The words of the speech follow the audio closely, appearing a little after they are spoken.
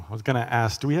I was going to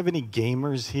ask, do we have any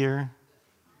gamers here?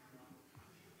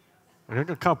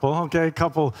 A couple, okay, a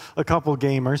couple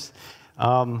gamers.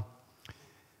 Now,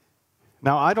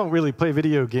 I don't really play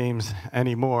video games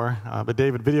anymore, but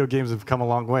David, video games have come a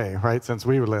long way, right, since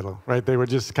we were little, right? They were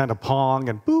just kind of Pong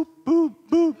and boop, boop,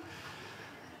 boop.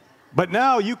 But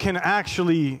now you can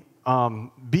actually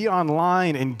be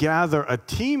online and gather a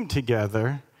team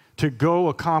together to go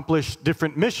accomplish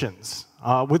different missions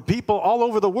with people all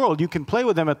over the world. You can play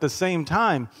with them at the same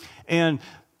time. And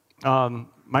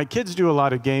my kids do a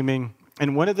lot of gaming,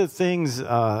 and one of the things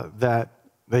that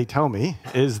they tell me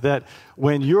is that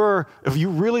if you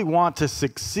really want to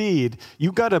succeed,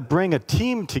 you got to bring a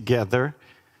team together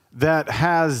that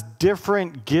has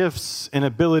different gifts and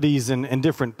abilities and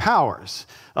different powers.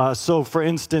 So, for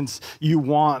instance, you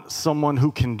want someone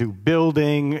who can do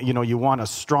building, you want a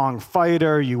strong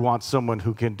fighter, you want someone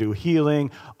who can do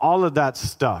healing, all of that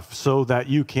stuff, so that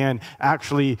you can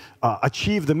actually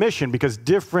achieve the mission, because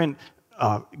different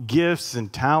gifts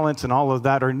and talents and all of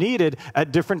that are needed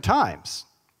at different times.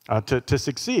 To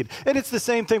succeed. And it's the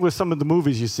same thing with some of the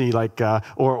movies you see, like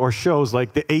or shows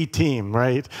like The A-Team,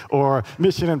 right? Or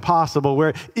Mission Impossible,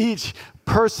 where each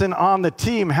person on the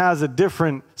team has a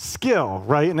different skill,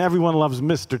 right? And everyone loves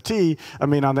Mr. T, on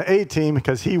the A-Team,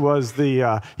 because he was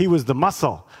the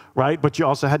muscle, right? But you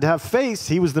also had to have face.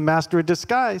 He was the master of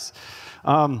disguise.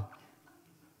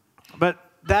 But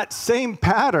that same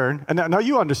pattern, and now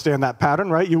you understand that pattern,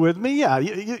 right? You with me? Yeah,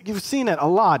 you've seen it a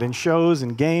lot in shows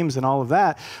and games and all of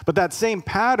that. But that same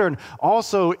pattern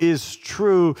also is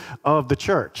true of the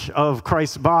church, of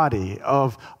Christ's body,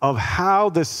 of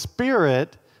how the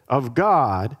Spirit of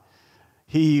God,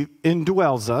 He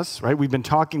indwells us, right? We've been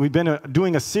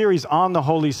doing a series on the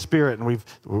Holy Spirit, and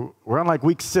we're on like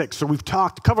week 6, so we've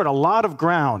covered a lot of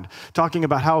ground, talking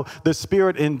about how the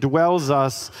Spirit indwells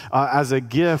us as a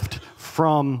gift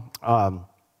from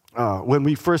when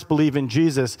we first believe in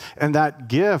Jesus, and that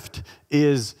gift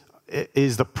is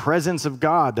the presence of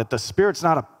God, that the Spirit's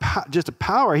not just a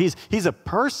power, He's a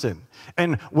person.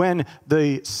 And when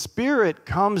the Spirit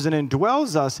comes and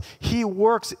indwells us, He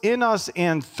works in us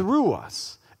and through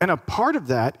us. And a part of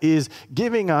that is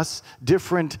giving us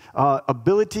different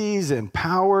abilities and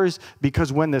powers,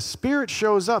 because when the Spirit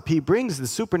shows up, He brings the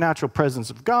supernatural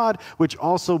presence of God, which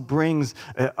also brings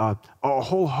a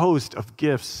whole host of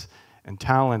gifts and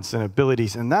talents and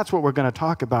abilities. And that's what we're going to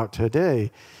talk about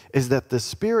today, is that the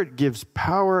Spirit gives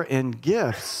power and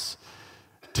gifts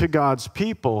to God's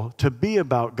people to be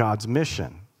about God's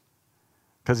mission.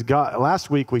 Because last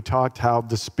week we talked how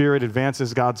the Spirit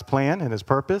advances God's plan and His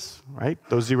purpose, right?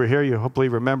 Those of you who were here, you hopefully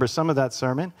remember some of that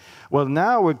sermon. Well,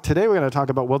 today we're going to talk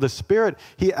about, the Spirit,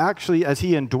 He actually, as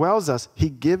He indwells us, He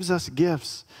gives us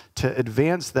gifts to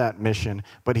advance that mission,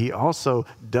 but He also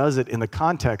does it in the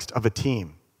context of a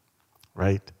team,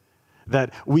 right?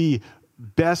 That we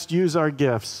best use our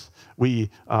gifts, we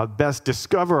best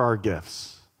discover our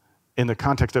gifts in the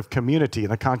context of community, in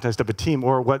the context of a team,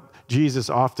 or what Jesus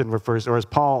often refers, or as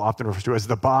Paul often refers to, as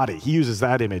the body. He uses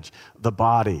that image, the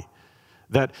body.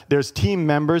 That there's team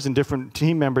members, and different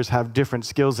team members have different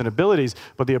skills and abilities,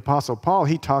 but the Apostle Paul,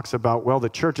 he talks about, the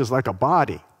church is like a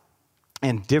body,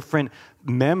 and different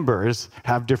members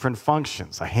have different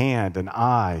functions, a hand, an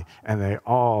eye, and they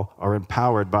all are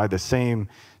empowered by the same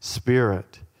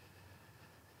Spirit.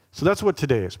 So that's what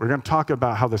today is. We're going to talk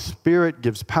about how the Spirit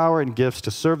gives power and gifts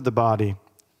to serve the body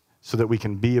so that we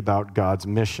can be about God's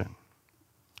mission.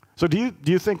 So do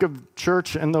you think of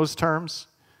church in those terms?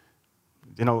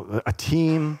 A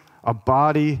team, a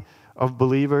body of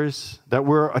believers, that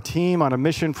we're a team on a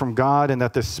mission from God, and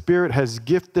that the Spirit has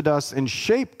gifted us and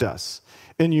shaped us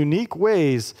in unique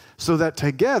ways so that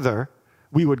together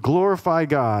we would glorify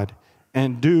God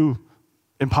and do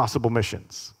impossible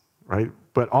missions, right?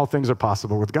 But all things are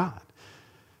possible with God.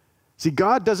 See,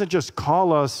 God doesn't just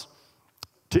call us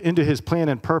into His plan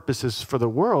and purposes for the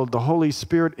world. The Holy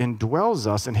Spirit indwells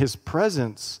us, and His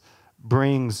presence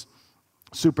brings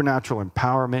supernatural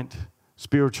empowerment,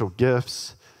 spiritual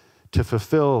gifts to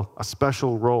fulfill a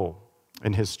special role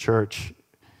in His church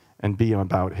and be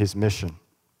about His mission.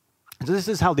 So this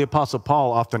is how the Apostle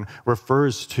Paul often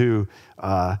refers to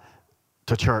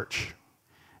church.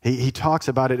 He talks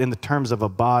about it in the terms of a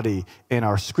body. In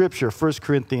our scripture, 1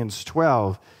 Corinthians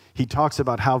 12, he talks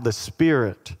about how the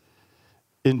Spirit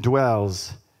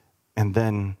indwells and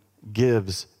then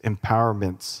gives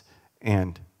empowerments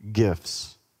and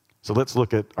gifts. So let's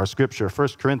look at our scripture, 1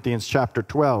 Corinthians chapter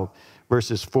 12,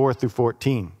 verses 4 through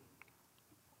 14.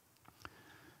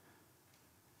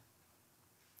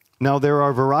 Now there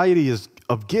are varieties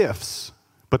of gifts,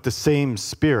 but the same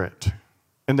Spirit.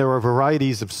 And there are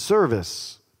varieties of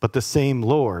service, but the same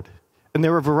Lord. And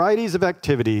there are varieties of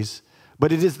activities,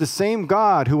 but it is the same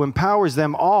God who empowers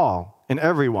them all and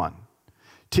everyone.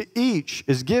 To each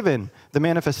is given the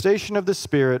manifestation of the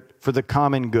Spirit for the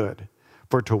common good.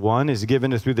 For to one is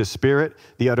given through the Spirit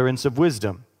the utterance of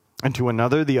wisdom, and to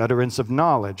another the utterance of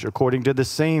knowledge according to the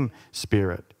same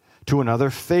Spirit. To another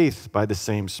faith by the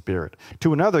same Spirit.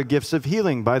 To another gifts of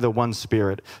healing by the one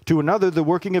Spirit. To another the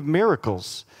working of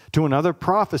miracles. To another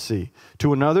prophecy.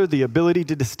 To another the ability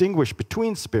to distinguish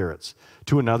between spirits.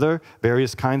 To another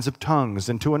various kinds of tongues.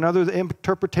 And to another the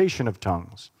interpretation of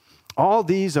tongues. All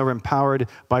these are empowered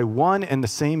by one and the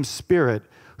same Spirit,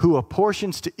 who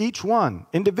apportions to each one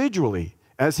individually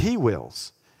as he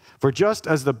wills. For just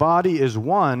as the body is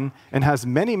one and has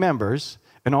many members,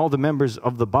 and all the members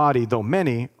of the body, though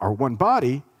many, are one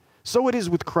body, so it is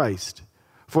with Christ.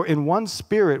 For in one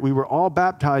Spirit we were all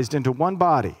baptized into one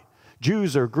body,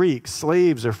 Jews or Greeks,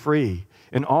 slaves or free,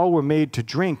 and all were made to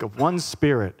drink of one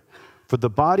Spirit. For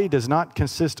the body does not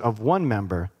consist of one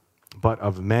member, but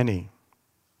of many.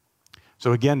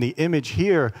 So again, the image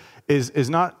here is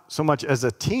not so much as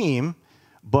a team,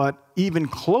 but even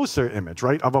closer image,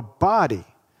 right, of a body.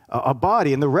 A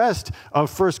body. And the rest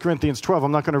of 1 Corinthians 12,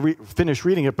 I'm not going to finish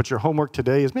reading it, but your homework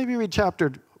today is maybe read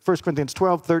chapter 1 Corinthians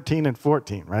 12, 13, and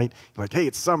 14, right? You're like, hey,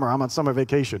 it's summer, I'm on summer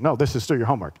vacation. No, this is still your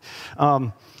homework.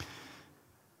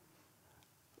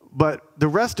 But the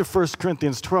rest of 1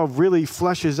 Corinthians 12 really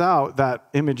fleshes out that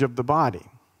image of the body.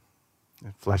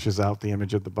 It fleshes out the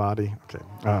image of the body. Okay.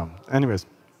 Anyways.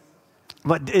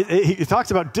 But he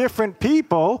talks about different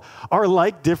people are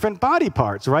like different body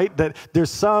parts, right? That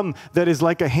there's some that is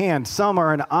like a hand, some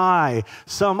are an eye,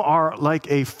 some are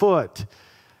like a foot.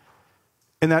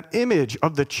 And that image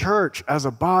of the church as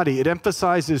a body, it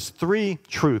emphasizes three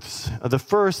truths. The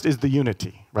first is the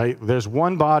unity, right? There's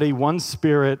one body, one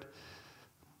Spirit.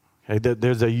 Okay,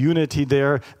 there's a unity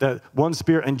there, that one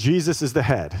Spirit, and Jesus is the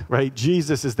head, right?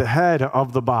 Jesus is the head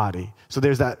of the body. So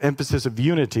there's that emphasis of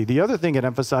unity. The other thing it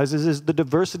emphasizes is the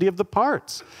diversity of the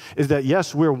parts, is that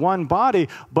yes, we're one body,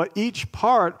 but each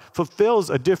part fulfills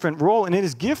a different role, and it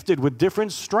is gifted with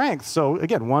different strengths. So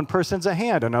again, one person's a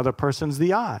hand, another person's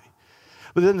the eye.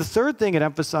 But then the third thing it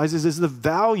emphasizes is the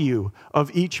value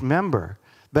of each member,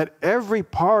 that every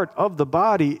part of the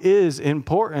body is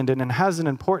important and it has an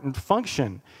important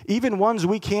function, even ones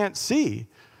we can't see.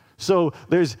 So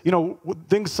there's,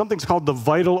 something's called the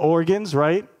vital organs,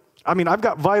 right? I mean, I've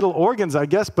got vital organs, I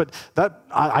guess, but that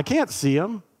I can't see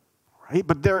them, right?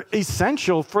 But they're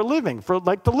essential for living, for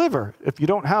like the liver. If you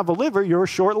don't have a liver, you're a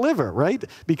short liver, right?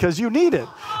 Because you need it.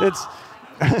 It's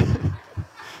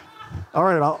all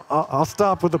right. I'll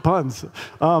stop with the puns.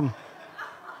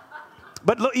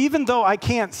 But look, even though I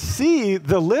can't see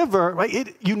the liver,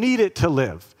 right, you need it to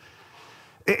live.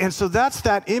 And so that's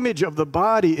that image of the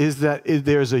body, is that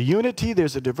there's a unity,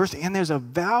 there's a diversity, and there's a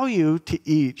value to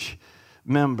each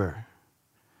member.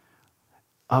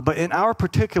 But in our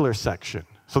particular section,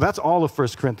 so that's all of 1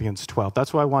 Corinthians 12.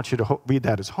 That's why I want you to read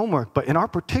that as homework. But in our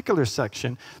particular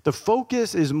section, the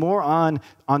focus is more on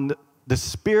the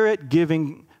Spirit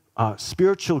giving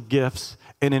spiritual gifts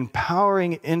and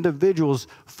empowering individuals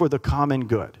for the common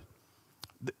good.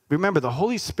 Remember, the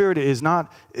Holy Spirit is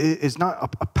not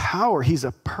a power, he's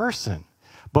a person.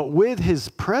 But with his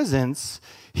presence,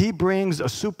 he brings a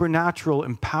supernatural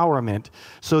empowerment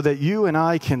so that you and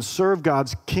I can serve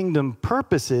God's kingdom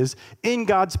purposes in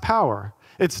God's power.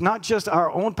 It's not just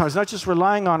our own power. It's not just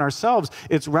relying on ourselves.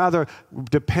 It's rather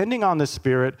depending on the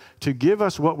Spirit to give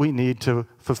us what we need to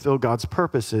fulfill God's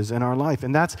purposes in our life.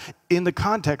 And that's in the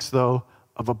context, though,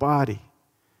 of a body.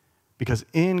 Because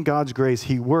in God's grace,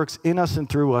 he works in us and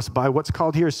through us by what's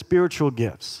called here spiritual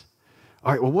gifts.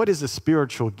 All right, well, what is a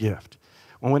spiritual gift?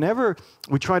 Well, whenever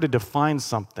we try to define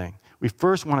something, we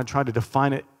first want to try to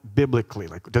define it biblically.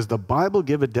 Like, does the Bible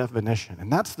give a definition?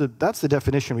 And that's the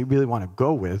definition we really want to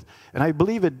go with. And I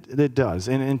believe it does.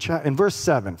 In verse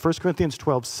 7, 1 Corinthians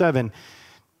 12, 7,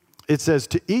 it says,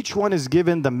 to each one is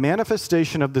given the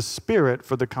manifestation of the Spirit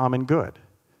for the common good.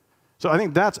 So I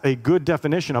think that's a good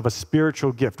definition of a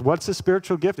spiritual gift. What's a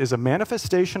spiritual gift? Is a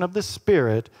manifestation of the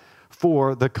Spirit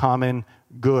for the common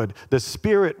good. The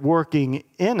Spirit working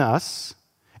in us,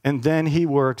 and then he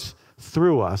works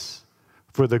through us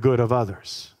for the good of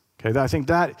others. Okay, I think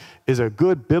that is a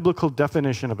good biblical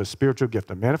definition of a spiritual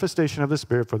gift, a manifestation of the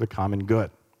Spirit for the common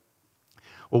good.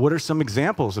 Well, what are some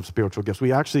examples of spiritual gifts?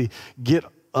 We actually get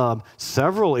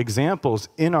several examples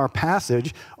in our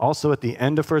passage. Also at the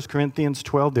end of 1 Corinthians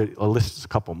 12, there lists a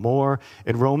couple more.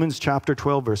 In Romans chapter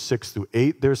 12, verse 6 through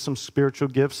 8, there's some spiritual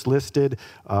gifts listed.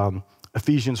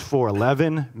 Ephesians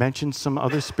 4:11 mentions some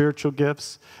other spiritual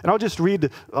gifts. And I'll just read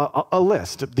a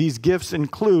list. These gifts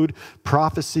include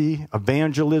prophecy,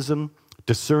 evangelism,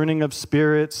 discerning of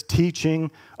spirits,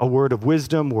 teaching, a word of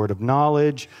wisdom, word of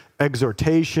knowledge,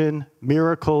 exhortation,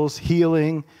 miracles,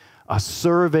 healing,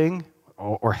 serving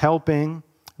or helping,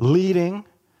 leading,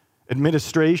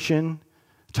 administration,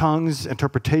 tongues,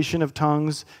 interpretation of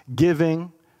tongues,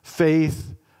 giving,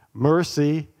 faith,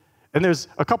 mercy. And there's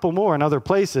a couple more in other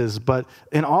places, but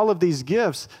in all of these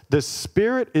gifts, the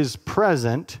Spirit is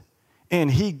present,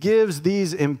 and He gives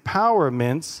these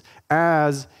empowerments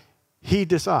as He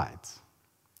decides.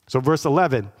 So verse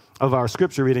 11 of our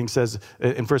scripture reading says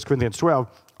in 1 Corinthians 12,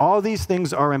 all these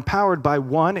things are empowered by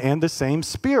one and the same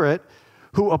Spirit,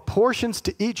 who apportions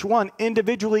to each one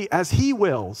individually as He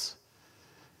wills.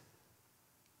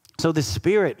 So the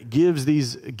Spirit gives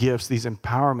these gifts, these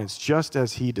empowerments, just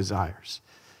as He desires.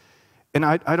 And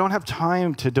I don't have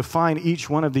time to define each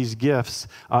one of these gifts.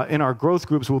 In our growth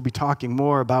groups, we'll be talking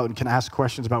more about and can ask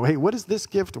questions about, hey, what is this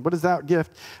gift? What is that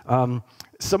gift?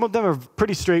 Some of them are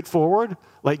pretty straightforward,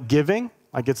 like giving.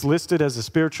 Like it's listed as a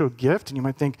spiritual gift. And you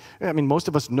might think, I mean, most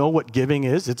of us know what giving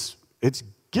is. It's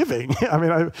giving. I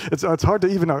mean, it's hard to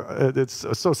even, it's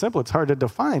so simple, it's hard to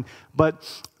define.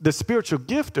 But the spiritual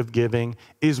gift of giving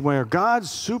is where God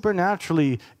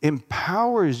supernaturally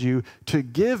empowers you to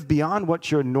give beyond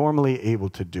what you're normally able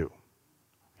to do.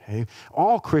 Okay?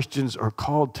 All Christians are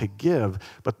called to give,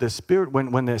 but the Spirit,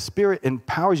 when the Spirit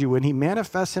empowers you, when He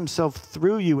manifests Himself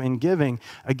through you in giving,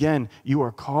 again, you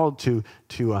are called to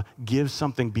give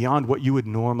something beyond what you would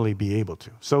normally be able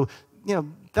to. So,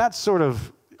 that's sort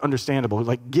of understandable,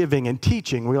 like giving and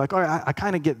teaching. We're like, all right, I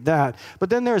kind of get that. But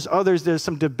then there's others, there's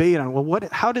some debate on, well,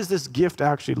 how does this gift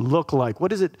actually look like?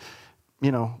 What is it,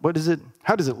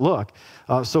 how does it look?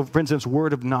 So for instance,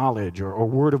 word of knowledge or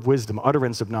word of wisdom,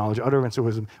 utterance of knowledge, utterance of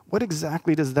wisdom. What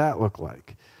exactly does that look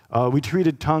like? We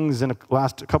treated tongues in a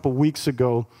couple weeks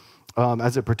ago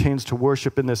as it pertains to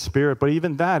worship in the Spirit. But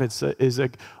even that is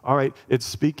like, all right, it's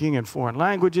speaking in foreign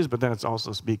languages, but then it's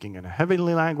also speaking in a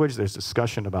heavenly language. There's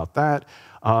discussion about that.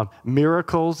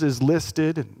 Miracles is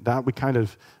listed, and that we kind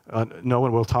of know,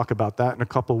 and we'll talk about that in a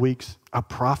couple weeks. A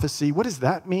prophecy, what does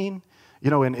that mean?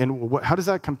 How does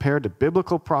that compare to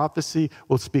biblical prophecy?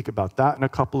 We'll speak about that in a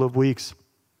couple of weeks.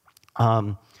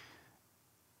 But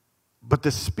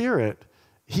the Spirit,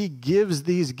 He gives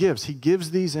these gifts. He gives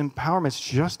these empowerments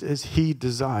just as He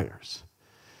desires.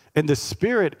 And the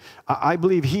Spirit, I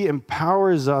believe He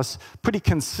empowers us pretty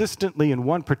consistently in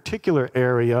one particular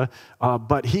area,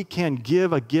 but He can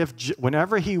give a gift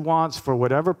whenever He wants for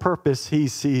whatever purpose He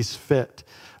sees fit.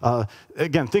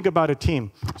 Again, think about a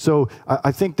team. So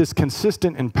I think this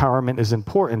consistent empowerment is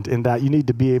important in that you need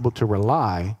to be able to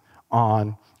rely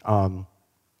on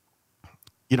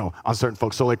on certain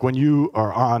folks. So like when you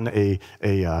are on a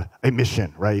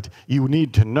mission, right, you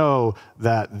need to know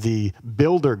that the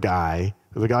builder guy,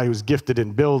 the guy who's gifted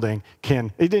in building, he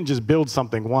didn't just build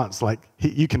something once. Like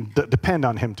you can depend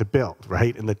on him to build,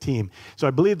 right, in the team. So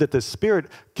I believe that the Spirit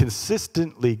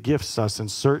consistently gifts us in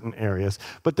certain areas,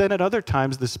 but then at other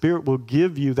times the Spirit will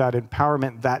give you that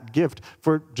empowerment, that gift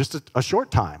for just a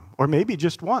short time, or maybe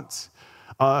just once.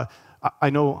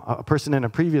 I know a person in a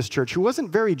previous church who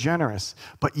wasn't very generous,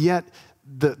 but yet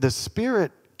the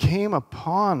Spirit came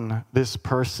upon this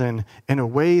person in a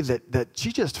way that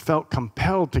she just felt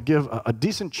compelled to give a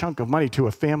decent chunk of money to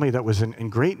a family that was in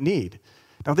great need.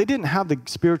 Now, they didn't have the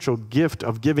spiritual gift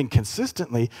of giving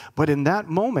consistently, but in that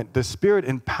moment, the Spirit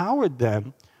empowered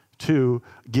them to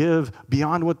give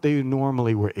beyond what they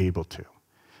normally were able to.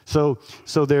 So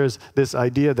there's this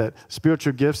idea that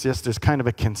spiritual gifts, yes, there's kind of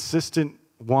a consistent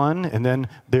one, and then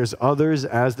there's others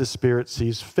as the Spirit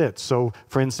sees fit. So,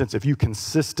 for instance, if you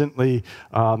consistently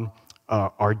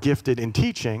are gifted in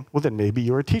teaching, well, then maybe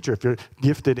you're a teacher. If you're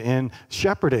gifted in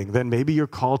shepherding, then maybe you're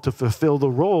called to fulfill the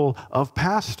role of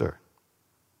pastor.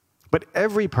 But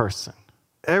every person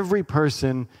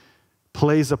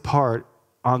plays a part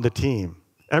on the team.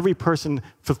 Every person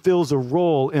fulfills a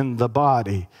role in the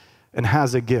body and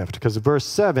has a gift. Because verse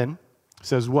 7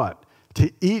 says what?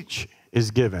 To each is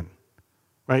given.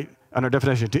 Right? On our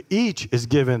definition, to each is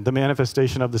given the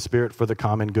manifestation of the Spirit for the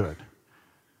common good.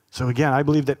 So again, I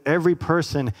believe that every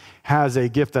person has a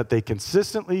gift that they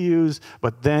consistently use,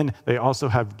 but then they also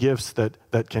have gifts that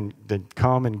can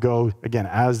come and go, again,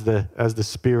 as the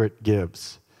Spirit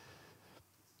gives.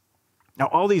 Now,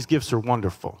 all these gifts are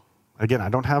wonderful. Again, I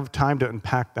don't have time to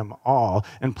unpack them all.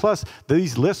 And plus,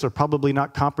 these lists are probably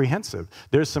not comprehensive.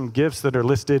 There's some gifts that are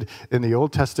listed in the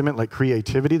Old Testament, like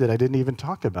creativity, that I didn't even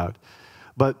talk about.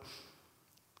 But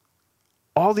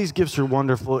all these gifts are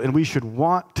wonderful, and we should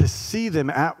want to see them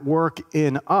at work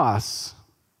in us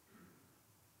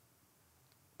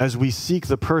as we seek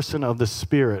the person of the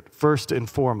Spirit first and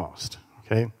foremost,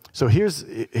 okay? So here's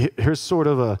sort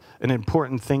of an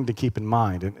important thing to keep in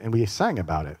mind, and we sang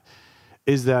about it,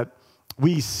 is that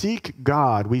we seek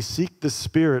God, we seek the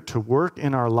Spirit to work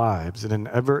in our lives in an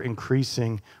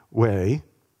ever-increasing way,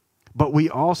 but we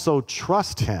also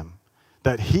trust Him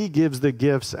that He gives the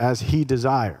gifts as He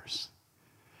desires.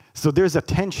 So there's a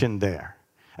tension there.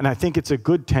 And I think it's a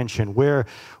good tension where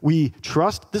we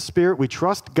trust the Spirit, we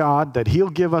trust God that He'll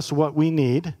give us what we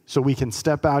need so we can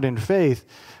step out in faith.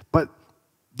 But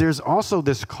there's also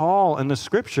this call in the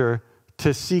Scripture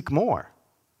to seek more,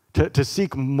 to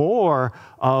seek more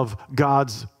of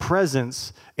God's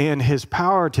presence and His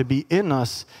power to be in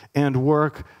us and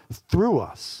work through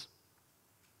us.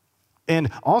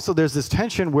 And also there's this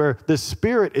tension where the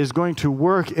Spirit is going to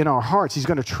work in our hearts. He's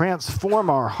going to transform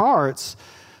our hearts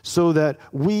so that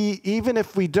we, even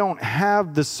if we don't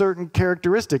have the certain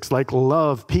characteristics like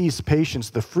love, peace, patience,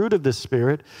 the fruit of the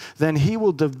Spirit, then He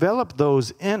will develop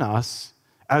those in us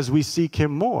as we seek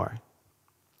Him more.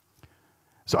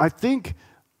 So I think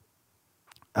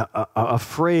a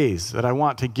phrase that I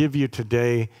want to give you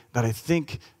today that I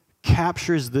think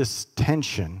captures this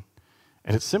tension,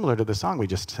 and it's similar to the song we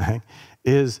just sang,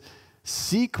 is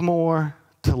seek more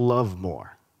to love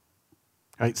more.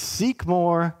 Right? Seek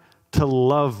more to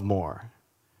love more.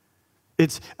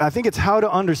 I think it's how to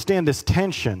understand this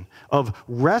tension of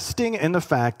resting in the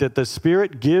fact that the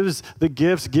Spirit gives the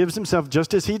gifts, gives Himself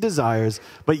just as He desires,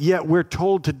 but yet we're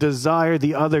told to desire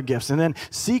the other gifts. And then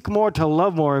seek more to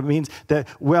love more means that,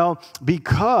 well,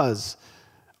 because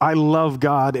I love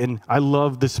God and I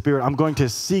love the Spirit, I'm going to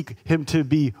seek Him to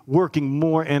be working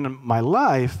more in my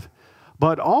life,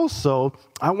 but also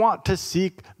I want to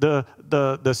seek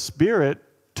the Spirit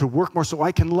to work more so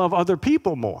I can love other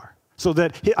people more, so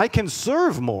that I can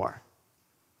serve more.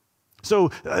 So,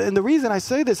 and the reason I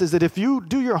say this is that if you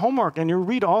do your homework and you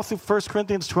read all through 1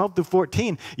 Corinthians 12 through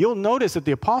 14, you'll notice that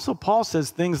the Apostle Paul says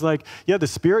things like, yeah, the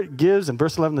Spirit gives, in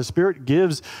verse 11, the Spirit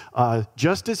gives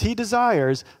just as He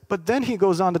desires, but then he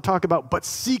goes on to talk about, but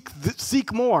seek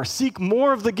more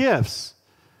of the gifts.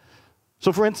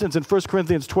 So, for instance, in 1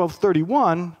 Corinthians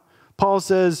 12:31, Paul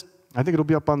says, I think it'll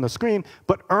be up on the screen,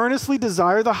 but earnestly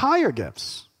desire the higher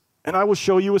gifts, and I will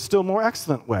show you a still more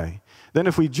excellent way. Then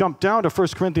if we jump down to 1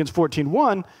 Corinthians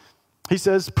 14:1, he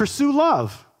says, pursue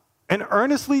love and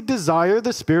earnestly desire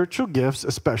the spiritual gifts,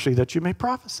 especially that you may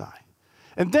prophesy.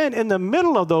 And then in the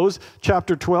middle of those,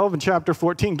 chapter 12 and chapter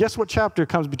 14, guess what chapter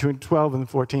comes between 12 and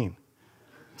 14?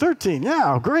 13,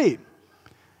 yeah, great.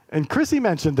 And Chrissy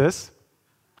mentioned this,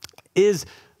 is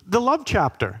the love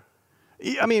chapter.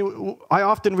 I mean, I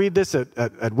often read this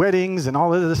at weddings and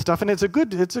all of this stuff, and it's a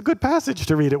good passage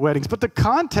to read at weddings. But the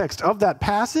context of that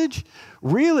passage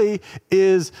really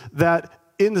is that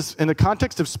in the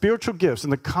context of spiritual gifts, in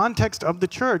the context of the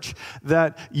church,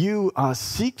 that you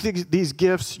seek these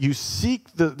gifts, you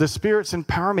seek the Spirit's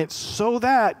empowerment so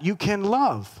that you can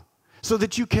love. So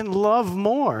that you can love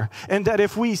more. And that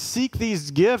if we seek these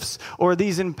gifts or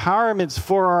these empowerments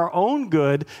for our own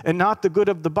good and not the good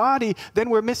of the body,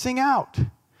 then we're missing out.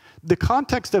 The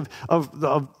context of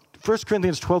 1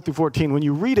 Corinthians 12 through 14, when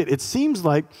you read it, it seems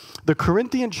like the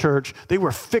Corinthian church, they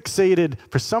were fixated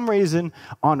for some reason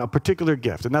on a particular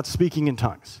gift, and that's speaking in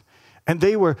tongues. And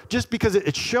they were, just because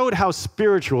it showed how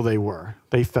spiritual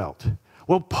they felt.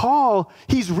 Well, Paul,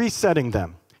 he's resetting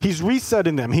them. He's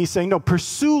resetting them. He's saying, no,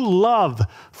 pursue love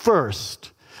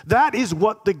first. That is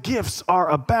what the gifts are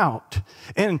about.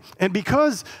 And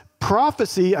because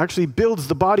prophecy actually builds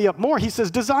the body up more, he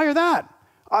says, desire that.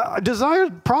 I desire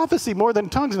prophecy more than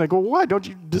tongues. And I go, why? Don't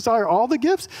you desire all the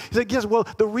gifts? He's like, yes, well,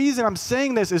 the reason I'm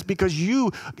saying this is because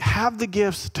you have the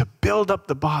gifts to build up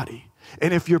the body.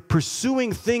 And if you're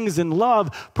pursuing things in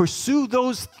love, pursue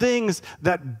those things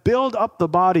that build up the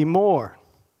body more.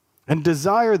 And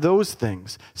desire those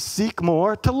things. Seek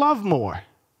more to love more.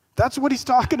 That's what he's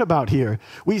talking about here.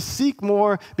 We seek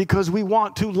more because we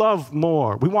want to love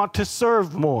more. We want to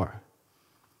serve more.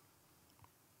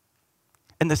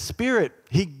 And the Spirit,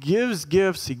 He gives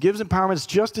gifts, He gives empowerments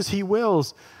just as He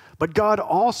wills, but God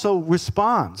also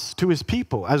responds to His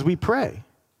people as we pray.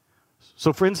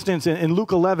 So for instance, in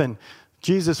Luke 11,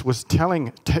 Jesus was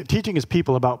teaching His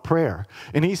people about prayer.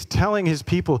 And He's telling His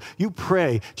people, you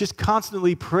pray. Just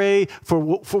constantly pray for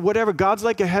whatever. God's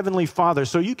like a heavenly Father.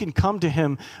 So you can come to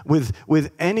Him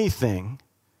with anything.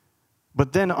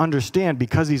 But then understand,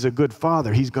 because He's a good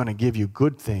Father, He's going to give you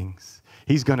good things.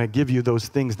 He's going to give you those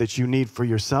things that you need for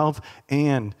yourself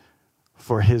and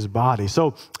for his body.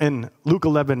 So in Luke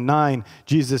 11:9,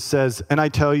 Jesus says, and I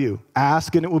tell you,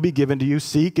 ask and it will be given to you,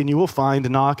 seek and you will find,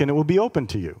 knock and it will be open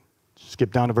to you.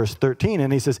 Skip down to verse 13,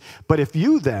 and he says, but if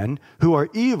you then, who are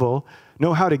evil,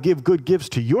 know how to give good gifts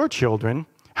to your children,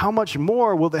 how much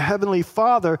more will the Heavenly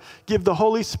Father give the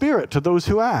Holy Spirit to those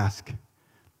who ask?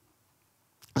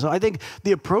 So I think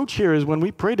the approach here is when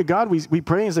we pray to God, we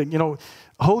pray and say,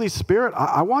 Holy Spirit,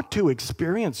 I want to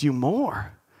experience you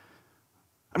more.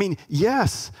 I mean,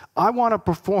 yes, I want to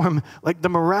perform like the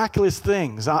miraculous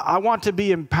things. I want to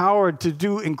be empowered to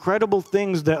do incredible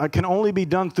things that can only be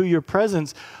done through your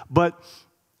presence. But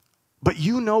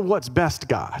you know what's best,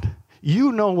 God.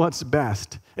 You know what's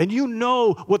best. And you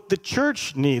know what the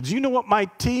church needs. You know what my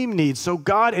team needs. So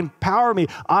God, empower me.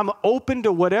 I'm open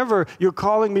to whatever you're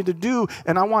calling me to do,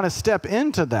 and I want to step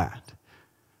into that.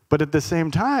 But at the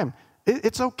same time,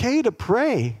 it's okay to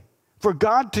pray for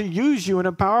God to use you in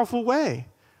a powerful way.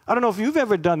 I don't know if you've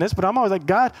ever done this, but I'm always like,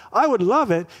 God, I would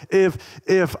love it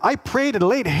if I prayed and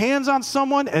laid hands on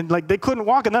someone and like they couldn't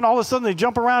walk, and then all of a sudden they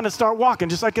jump around and start walking,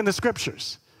 just like in the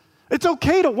scriptures. It's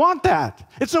okay to want that.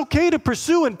 It's okay to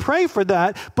pursue and pray for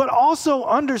that, but also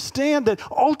understand that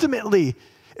ultimately,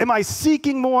 am I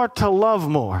seeking more to love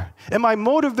more? Am I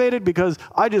motivated because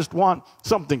I just want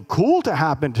something cool to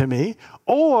happen to me?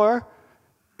 Or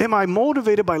am I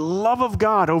motivated by love of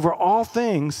God over all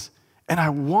things, and I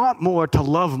want more to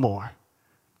love more?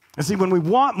 And see, when we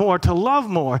want more to love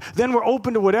more, then we're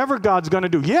open to whatever God's going to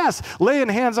do. Yes, laying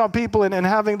hands on people and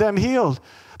having them healed.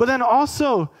 But then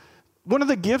also, one of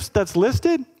the gifts that's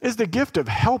listed is the gift of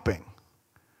helping.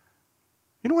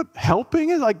 You know what helping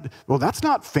is? Like, well, that's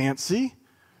not fancy.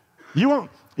 You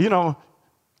won't,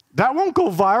 that won't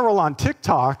go viral on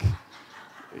TikTok.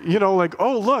 Like,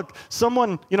 oh, look,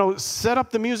 someone, set up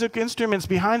the music instruments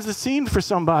behind the scenes for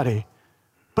somebody.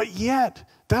 But yet,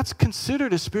 that's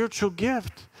considered a spiritual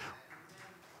gift.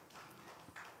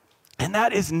 And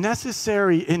that is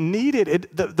necessary and needed.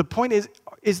 The point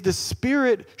is the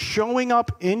Spirit showing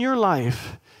up in your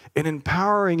life and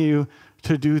empowering you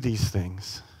to do these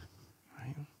things.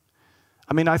 Right?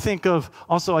 I mean, I think of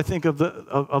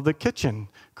the kitchen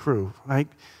crew, right?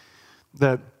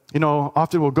 That,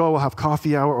 often we'll have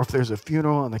coffee hour, or if there's a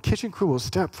funeral, and the kitchen crew will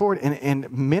step forward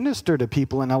and minister to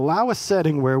people and allow a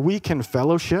setting where we can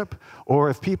fellowship, or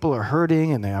if people are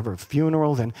hurting and they have a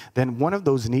funeral, then one of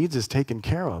those needs is taken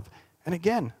care of. And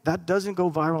again, that doesn't go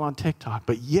viral on TikTok,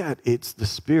 but yet it's the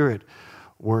Spirit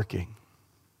working.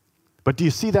 But do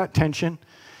you see that tension?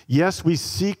 Yes, we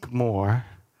seek more,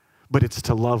 but it's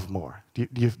to love more.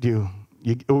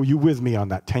 Are you with me on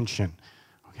that tension?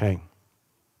 Okay.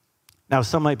 Now,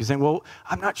 some might be saying, well,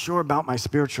 I'm not sure about my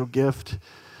spiritual gift.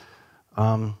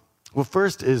 Well,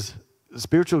 first is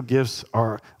spiritual gifts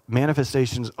are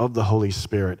manifestations of the Holy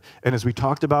Spirit. And as we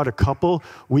talked about a couple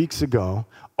weeks ago,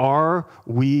 are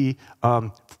we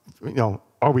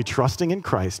trusting in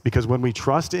Christ? Because when we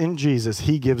trust in Jesus,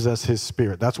 he gives us his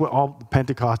Spirit. That's what all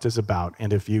Pentecost is about.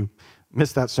 And if you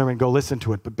missed that sermon, go listen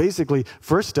to it. But basically,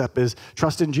 first step is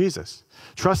trust in Jesus.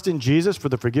 Trust in Jesus for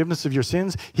the forgiveness of your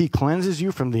sins. He cleanses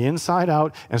you from the inside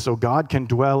out, and so God can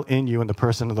dwell in you in the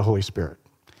person of the Holy Spirit.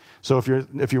 So if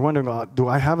you're wondering, do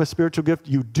I have a spiritual gift?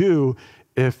 You do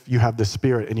if you have the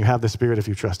Spirit, and you have the Spirit if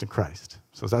you trust in Christ.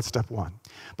 So that's step one.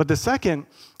 But the second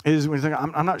is when you think,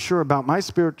 I'm not sure about my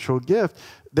spiritual gift,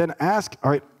 then ask,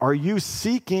 all right, are you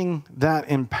seeking that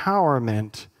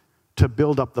empowerment to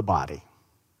build up the body,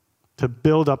 to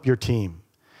build up your team?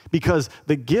 Because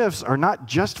the gifts are not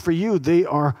just for you, they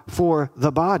are for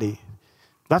the body.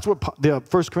 That's what the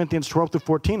 1 Corinthians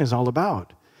 12-14 is all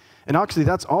about. And actually,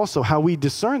 that's also how we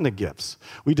discern the gifts.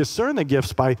 We discern the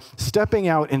gifts by stepping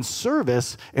out in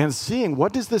service and seeing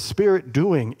what is the Spirit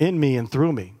doing in me and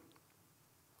through me.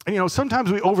 And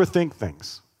sometimes we overthink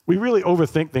things. We really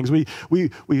overthink things. We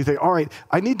think, all right,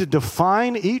 I need to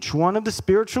define each one of the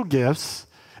spiritual gifts,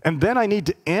 and then I need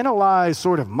to analyze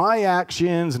sort of my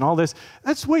actions and all this.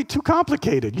 That's way too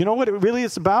complicated. You know what it really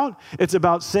is about? It's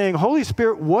about saying, Holy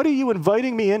Spirit, what are you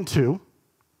inviting me into?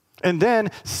 And then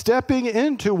stepping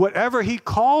into whatever he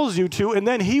calls you to, and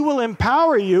then he will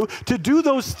empower you to do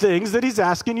those things that he's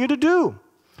asking you to do.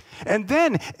 And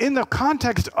then in the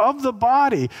context of the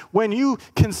body, when you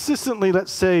consistently,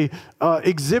 let's say,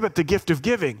 exhibit the gift of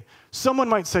giving, someone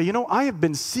might say, I have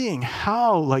been seeing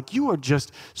how you are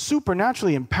just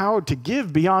supernaturally empowered to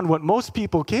give beyond what most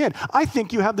people can. I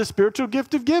think you have the spiritual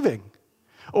gift of giving.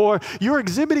 Or you're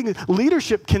exhibiting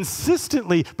leadership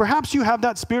consistently. Perhaps you have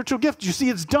that spiritual gift. You see,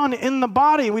 it's done in the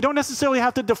body. We don't necessarily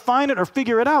have to define it or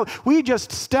figure it out. We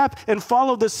just step and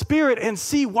follow the Spirit and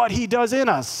see what he does in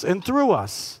us and through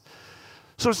us.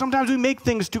 So sometimes we make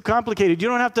things too complicated. You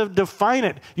don't have to define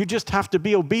it. You just have to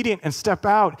be obedient and step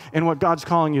out in what God's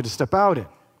calling you to step out in.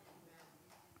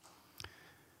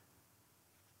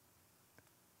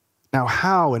 Now,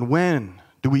 how and when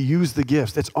do we use the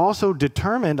gifts? It's also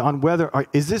determined on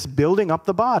is this building up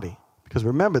the body? Because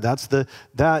remember,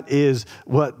 that is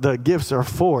what the gifts are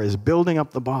for, is building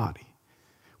up the body.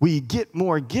 We get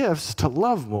more gifts to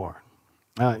love more.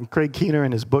 Craig Keener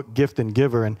in his book, Gift and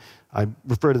Giver, and I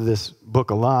refer to this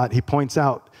book a lot, he points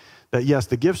out that, yes,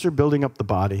 the gifts are building up the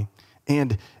body,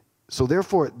 and so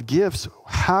therefore gifts,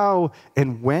 how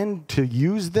and when to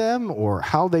use them or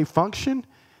how they function,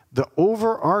 the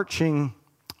overarching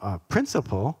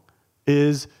principle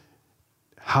is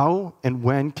how and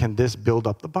when can this build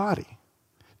up the body?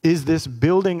 Is this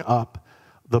building up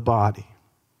the body?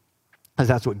 Because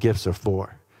that's what gifts are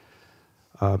for.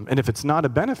 And if it's not a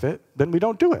benefit, then we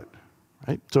don't do it.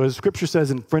 Right? So as Scripture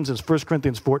says in, for instance, 1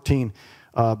 Corinthians 14,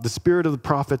 the spirit of the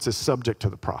prophets is subject to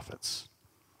the prophets.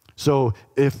 So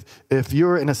if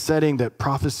you're in a setting that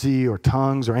prophecy or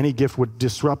tongues or any gift would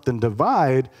disrupt and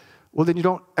divide, well, then you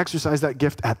don't exercise that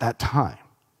gift at that time.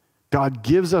 God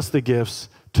gives us the gifts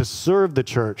to serve the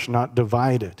church, not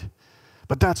divide it.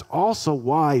 But that's also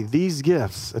why these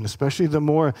gifts, and especially the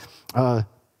more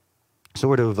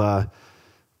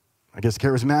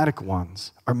charismatic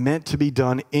ones, are meant to be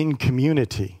done in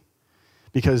community.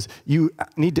 Because you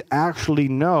need to actually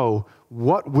know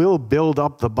what will build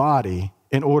up the body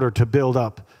in order to build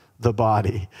up the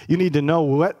body. You need to know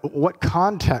what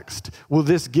context will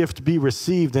this gift be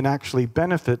received and actually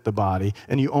benefit the body,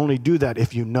 and you only do that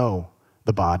if you know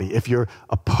the body, if you're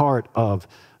a part of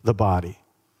the body.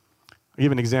 I'll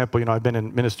give an example. I've been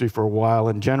in ministry for a while,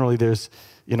 and generally there's,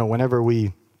 whenever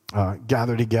we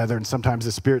gather together, and sometimes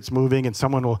the Spirit's moving, and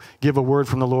someone will give a word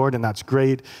from the Lord, and that's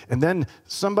great. And then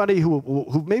somebody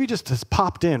who maybe just has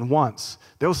popped in once,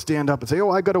 they'll stand up and say, "Oh,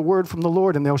 I got a word from the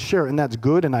Lord," and they'll share it, and that's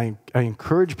good. And I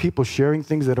encourage people sharing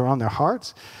things that are on their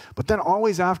hearts. But then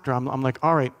always after, I'm like,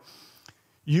 all right,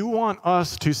 you want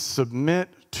us to submit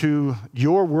to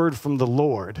your word from the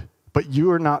Lord, but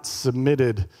you are not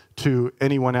submitted to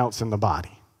anyone else in the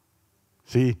body.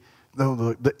 See?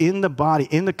 In the body,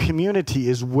 in the community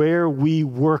is where we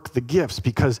work the gifts,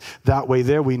 because that way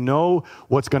there we know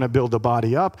what's going to build the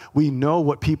body up. We know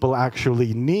what people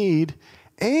actually need,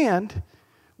 and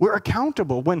we're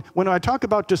accountable. When I talk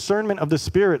about discernment of the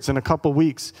spirits in a couple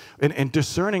weeks and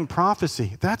discerning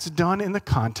prophecy, that's done in the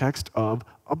context of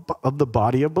the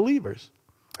body of believers.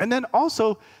 And then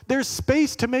also, there's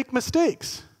space to make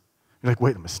mistakes. You're like,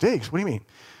 wait, mistakes? What do you mean?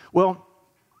 Well,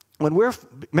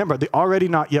 remember, the already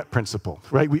not yet principle,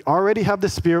 right? We already have the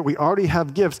Spirit, we already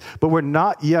have gifts, but we're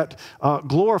not yet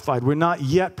glorified. We're not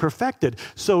yet perfected.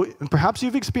 So perhaps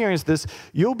you've experienced this.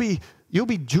 You'll be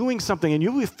doing something and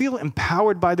you'll feel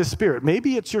empowered by the Spirit.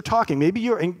 Maybe it's you're talking. Maybe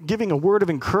you're giving a word of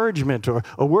encouragement or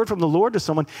a word from the Lord to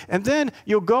someone, and then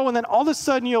you'll go, and then all of a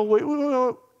sudden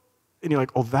and you're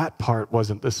like, oh, that part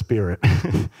wasn't the Spirit.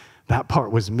 That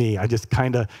part was me. I just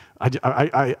kind of,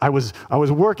 I was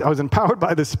empowered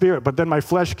by the Spirit, but then my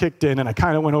flesh kicked in and I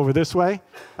kind of went over this way.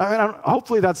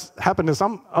 Hopefully that's happened to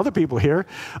some other people here.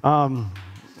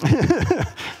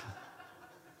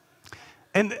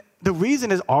 And the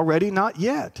reason is already not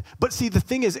yet. But see, the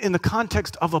thing is, in the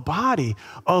context of a body,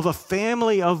 of a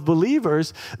family of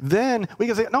believers, then we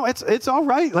can say, no, it's all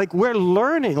right. Like, we're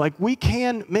learning. Like, we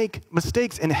can make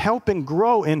mistakes and help and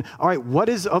grow in, all right, what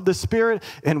is of the Spirit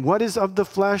and what is of the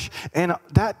flesh? And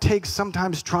that takes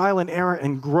sometimes trial and error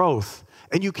and growth.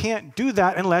 And you can't do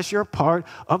that unless you're a part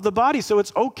of the body. So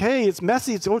it's okay. It's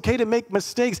messy. It's okay to make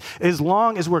mistakes as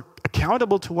long as we're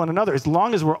accountable to one another, as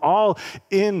long as we're all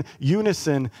in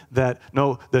unison that,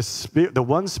 no, the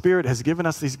one Spirit has given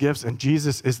us these gifts, and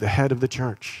Jesus is the head of the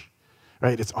church,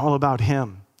 right? It's all about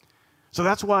Him. So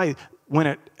that's why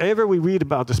whenever we read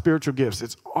about the spiritual gifts,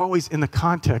 it's always in the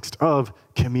context of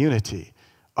community,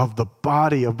 of the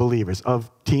body of believers,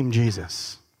 of Team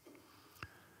Jesus.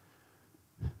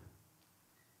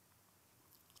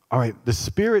 All right, the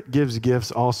Spirit gives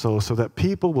gifts also so that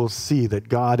people will see that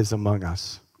God is among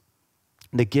us.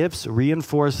 The gifts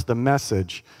reinforce the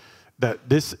message that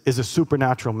this is a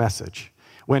supernatural message.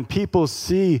 When people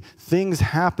see things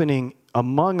happening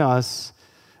among us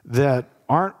that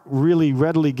aren't really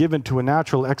readily given to a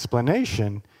natural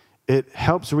explanation, it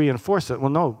helps reinforce it.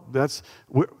 Well, no,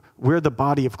 we're the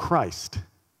body of Christ.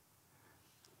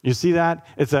 You see that?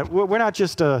 It's that we're not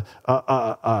just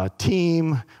a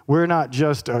team. We're not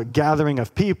just a gathering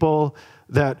of people,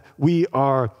 that we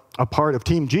are a part of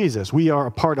Team Jesus. We are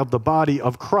a part of the body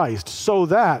of Christ, so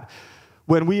that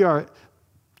when we are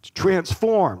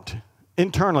transformed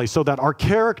internally so that our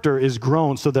character is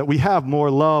grown, so that we have more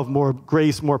love, more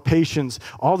grace, more patience,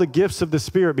 all the gifts of the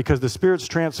Spirit, because the Spirit's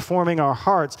transforming our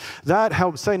hearts. That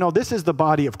helps say, no, this is the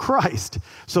body of Christ.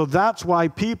 So that's why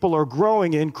people are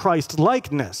growing in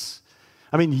Christ-likeness.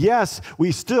 I mean, yes,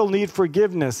 we still need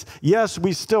forgiveness. Yes,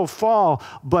 we still fall.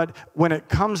 But when it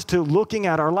comes to looking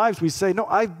at our lives, we say, no,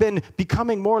 I've been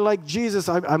becoming more like Jesus.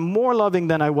 I'm more loving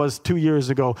than I was 2 years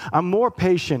ago. I'm more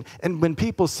patient. And when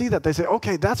people see that, they say,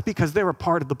 okay, that's because they're a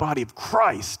part of the body of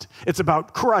Christ. It's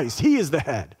about Christ. He is the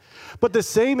head. But the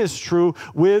same is true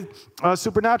with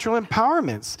supernatural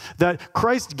empowerments, that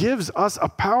Christ gives us a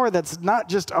power that's not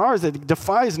just ours, that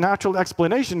defies natural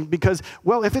explanation because,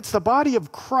 well, if it's the body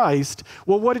of Christ,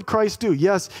 well, what did Christ do?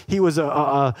 Yes, he was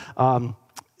a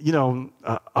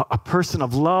person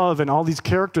of love and all these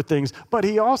character things, but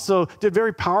he also did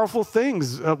very powerful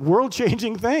things,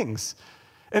 world-changing things.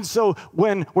 And so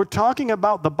when we're talking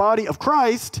about the body of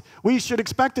Christ, we should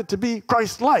expect it to be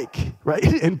Christ-like, right?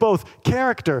 In both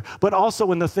character, but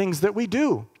also in the things that we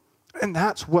do. And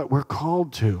that's what we're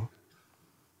called to.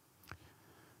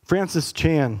 Francis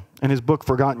Chan, in his book,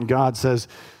 Forgotten God, says,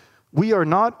 "We are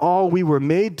not all we were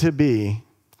made to be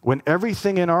when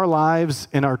everything in our lives,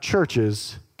 in our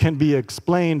churches, can be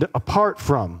explained apart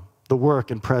from the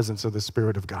work and presence of the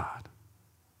Spirit of God."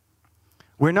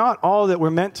 We're not all that we're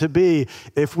meant to be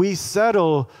if we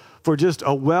settle for just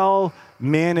a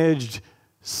well-managed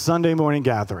Sunday morning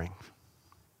gathering.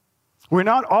 We're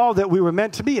not all that we were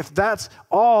meant to be if that's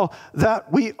all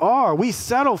that we are. We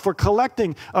settle for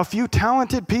collecting a few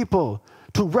talented people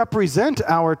to represent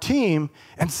our team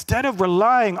instead of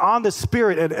relying on the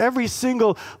Spirit and every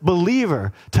single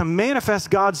believer to manifest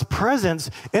God's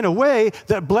presence in a way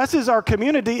that blesses our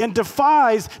community and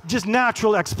defies just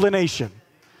natural explanation.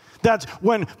 That's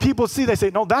when people see, they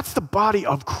say, no, that's the body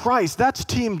of Christ. That's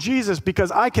Team Jesus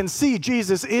because I can see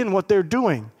Jesus in what they're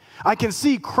doing. I can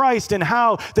see Christ in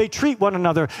how they treat one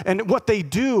another and what they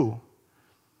do.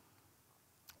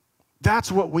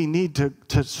 That's what we need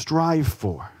to strive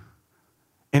for.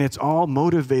 And it's all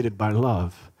motivated by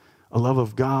love, a love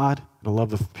of God and a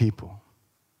love of people.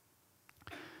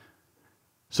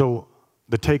 So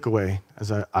the takeaway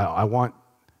is I want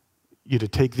you to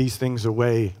take these things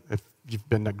away if you've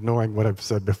been ignoring what I've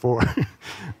said before.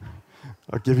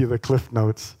 I'll give you the Cliff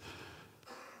Notes.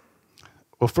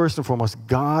 Well, first and foremost,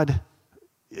 God,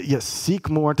 yes, seek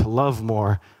more to love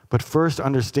more, but first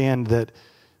understand that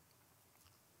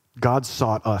God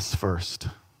sought us first.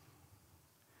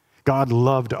 God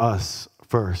loved us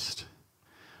first.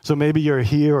 So maybe you're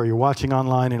here or you're watching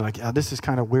online and you're like, yeah, this is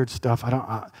kind of weird stuff.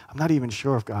 I'm not even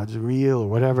sure if God's real or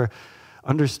whatever.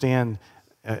 Understand,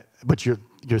 but you're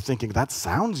thinking, that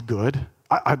sounds good.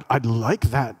 I'd like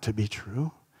that to be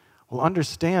true. Well,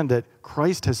 understand that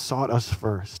Christ has sought us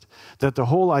first. That the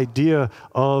whole idea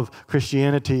of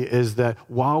Christianity is that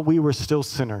while we were still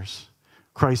sinners,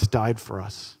 Christ died for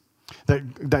us.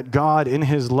 That God, in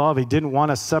his love, he didn't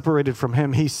want us separated from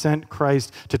him. He sent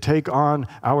Christ to take on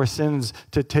our sins,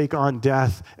 to take on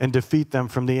death and defeat them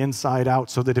from the inside out,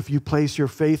 so that if you place your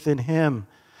faith in him,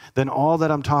 then all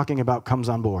that I'm talking about comes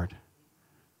on board.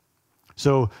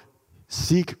 So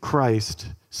seek Christ,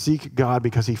 seek God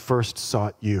because he first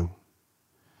sought you.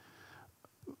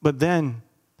 But then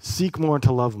seek more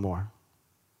to love more.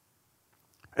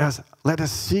 Let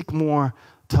us seek more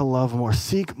to love more.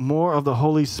 Seek more of the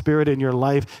Holy Spirit in your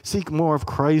life. Seek more of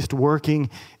Christ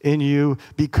working in you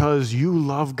because you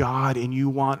love God and you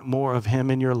want more of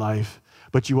him in your life,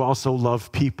 but you also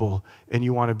love people and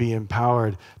you want to be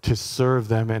empowered to serve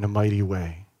them in a mighty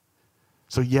way.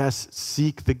 So yes,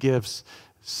 seek the gifts,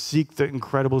 seek the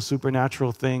incredible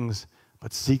supernatural things,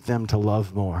 but seek them to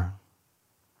love more.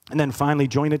 And then finally,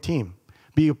 join a team.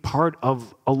 Be a part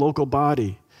of a local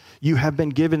body. You have been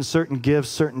given certain gifts,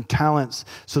 certain talents,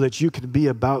 so that you can be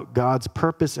about God's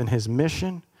purpose and his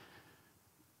mission.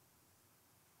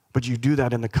 But you do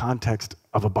that in the context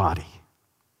of a body.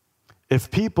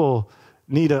 If people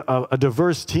need a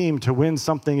diverse team to win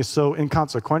something so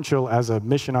inconsequential as a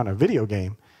mission on a video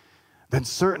game, then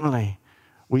certainly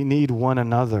we need one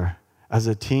another as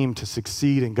a team to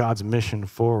succeed in God's mission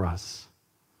for us.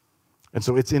 And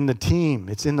so it's in the team,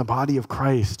 it's in the body of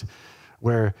Christ,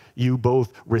 where you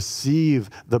both receive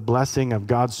the blessing of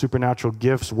God's supernatural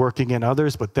gifts working in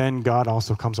others, but then God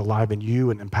also comes alive in you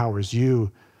and empowers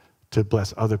you to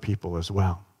bless other people as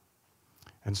well.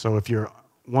 And so if you're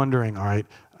wondering, all right,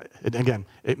 again,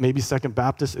 maybe Second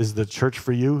Baptist is the church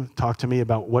for you. Talk to me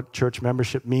about what church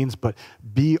membership means, but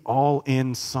be all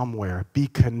in somewhere. Be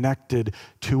connected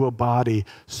to a body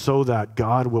so that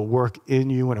God will work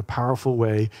in you in a powerful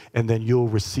way, and then you'll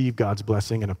receive God's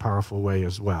blessing in a powerful way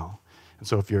as well. And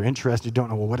so if you're interested, you don't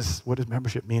know, well, what does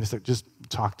membership mean? It's like, just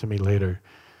talk to me later.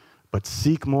 But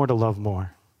seek more to love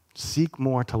more. Seek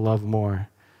more to love more.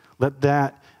 Let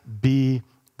that be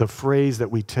the phrase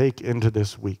that we take into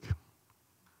this week.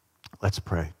 Let's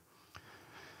pray.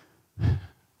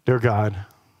 Dear God,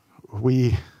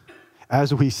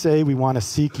 as we say we want to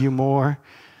seek you more,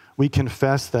 we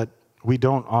confess that we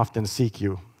don't often seek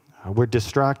you. We're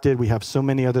distracted. We have so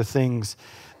many other things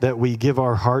that we give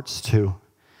our hearts to.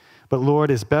 But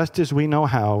Lord, as best as we know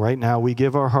how, right now, we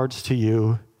give our hearts to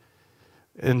you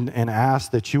and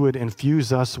ask that you would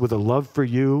infuse us with a love for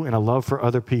you and a love for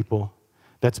other people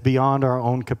that's beyond our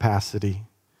own capacity.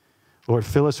 Lord,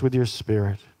 fill us with your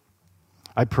Spirit.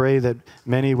 I pray that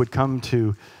many would come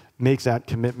to make that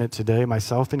commitment today,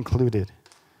 myself included.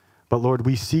 But Lord,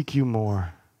 we seek you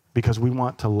more because we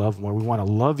want to love more. We want to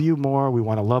love you more. We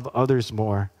want to love others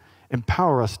more.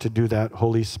 Empower us to do that,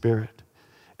 Holy Spirit.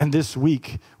 And this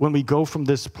week, when we go from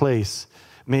this place,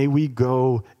 may we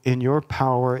go in your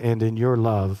power and in your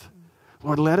love.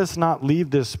 Lord, let us not leave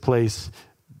this place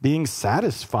being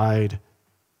satisfied.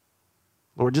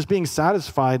 Lord, just being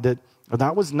satisfied that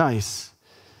that was nice.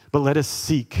 But let us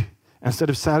seek.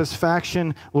 Instead of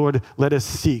satisfaction, Lord, let us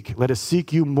seek. Let us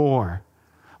seek you more.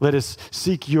 Let us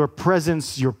seek your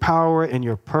presence, your power, and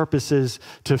your purposes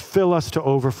to fill us to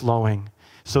overflowing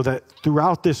so that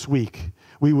throughout this week,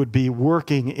 we would be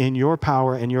working in your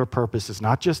power and your purposes,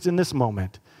 not just in this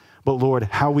moment, but Lord,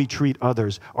 how we treat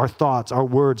others, our thoughts, our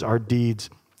words, our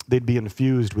deeds, they'd be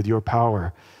infused with your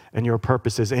power and your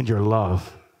purposes and your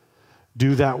love.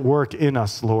 Do that work in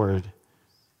us, Lord.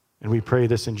 And we pray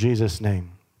this in Jesus'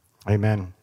 name. Amen.